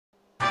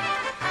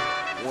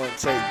One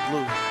take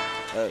blue.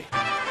 Hey,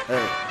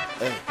 hey,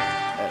 hey,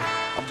 hey.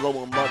 I'm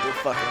blowing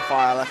motherfucking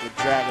fire like a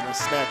dragon. I'm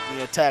snatching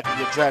you, attacking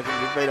your dragon.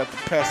 You're right up the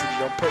passage.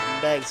 I'm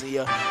putting bags in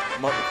your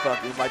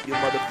motherfucking. Wipe your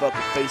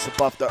motherfucking face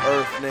up off the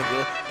earth,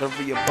 nigga. The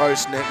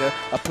reimburse, nigga.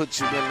 I put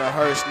you in the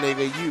hearse,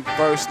 nigga. You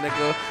first,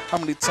 nigga. How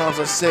many times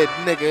I said,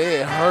 nigga,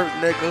 it hurt,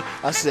 nigga?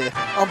 I said,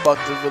 I'm about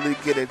to really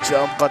get at you.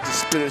 I'm about to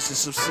spit it.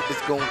 Some shit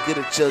that's gonna get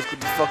at you. It's gonna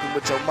be fucking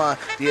with your mind.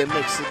 Yeah,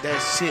 mix it that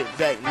shit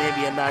back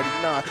maybe in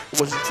 99. It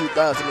was in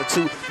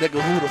 2002.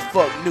 Nigga, who the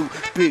fuck knew?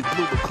 Big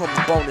Blue would come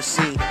up on the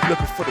scene.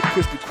 Looking for the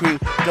Krispy Kreme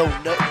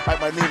donut. Like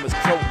my name is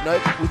Crow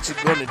Nut. What you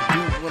gonna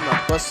do when I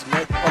bust a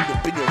nut? I'm the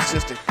video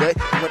sister gut.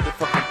 You want the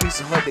fucking piece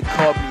of her, they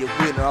called me a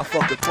winner. I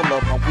fucking pull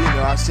up my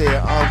wiener. I said,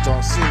 I'm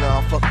John Cena.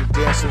 I'm fucking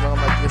dancing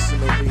around like this in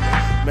the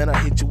arena. Man, I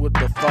hit you with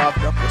the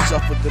 5-knuckle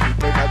shuffle. Then we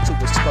break out to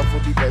a scuffle.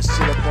 Leave that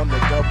shit up on the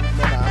double.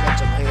 Man, I got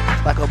your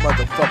hand like a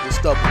motherfucking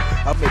stubble.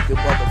 I make a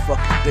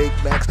motherfucking Big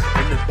Macs.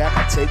 In the back,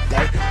 I take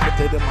that. Put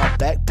that in my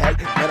backpack.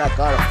 Man, I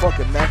got a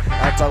fucking Mac.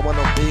 I talk about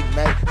no Big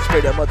Mac.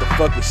 Spray that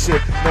motherfucking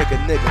shit. Make a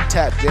nigga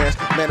tap dance.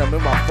 Man, I'm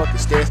in my fucking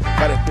stance.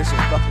 Got a bitch in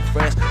fucking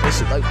France. That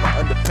shit like my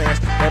underpants.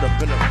 Right up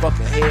in her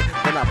fucking head.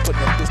 Then I put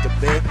that bitch to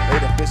bed. Lay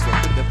that bitch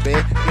up in the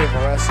bed. Gave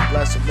her ass a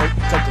glass of milk.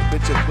 Tuck the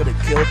bitch up with a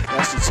kill.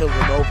 Now she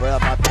chillin' over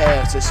at my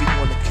pad. Said she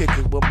wanna kick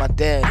it with my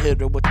dad.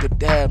 Hit her with the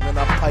dab. Then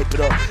I pipe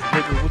it up.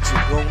 Nigga, what you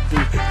gon' do?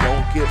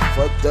 Don't get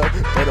fucked up.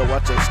 Better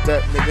watch your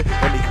step, nigga.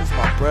 Let me kiss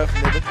my breath,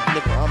 nigga.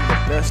 Nigga, I'm the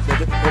best,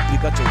 nigga. Hope you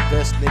got your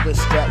vest, nigga.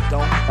 Strapped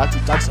on. Like two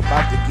dykes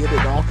about to get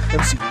it on.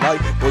 MC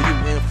Light, boy, you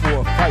in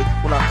for a fight.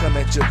 When I come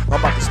at you,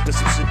 I'm about to spit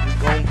some shit that's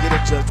gon' get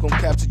at you. It's gon'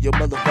 capture your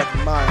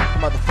motherfucking mind.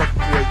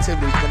 Motherfucking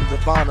creativity is gonna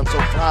define them. So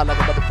fly like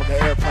a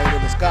motherfucking airplane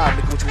in the sky.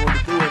 Nigga, what you want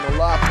to do? Ain't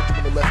no lie. Put you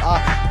in the left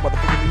eye.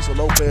 Motherfucking Lisa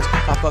Lopez.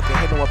 I fucking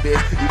hit on my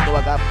bitch. Even though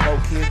I got 4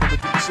 kids, nigga,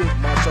 do shit.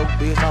 My show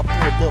biz. I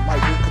pull up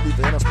like Wiz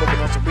Khalifa and I'm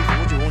smoking on some reefer.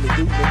 What you want to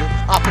do, nigga?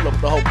 I pull up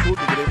with the whole crew,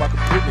 nigga. They rock a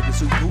crew, nigga.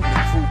 Suit boot,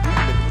 nigga. Food boot,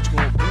 nigga. What you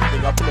gonna do,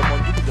 nigga? I pull up on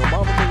you with your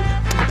mama, nigga.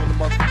 Pull up on the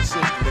motherfucking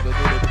sister, nigga.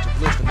 Go there with your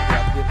blister, nigga.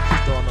 I get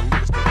pissed on the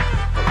list, nigga.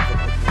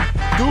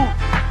 Dude,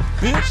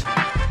 bitch.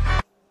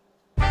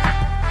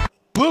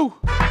 Blue.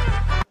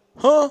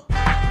 Huh?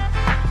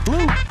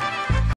 Blue.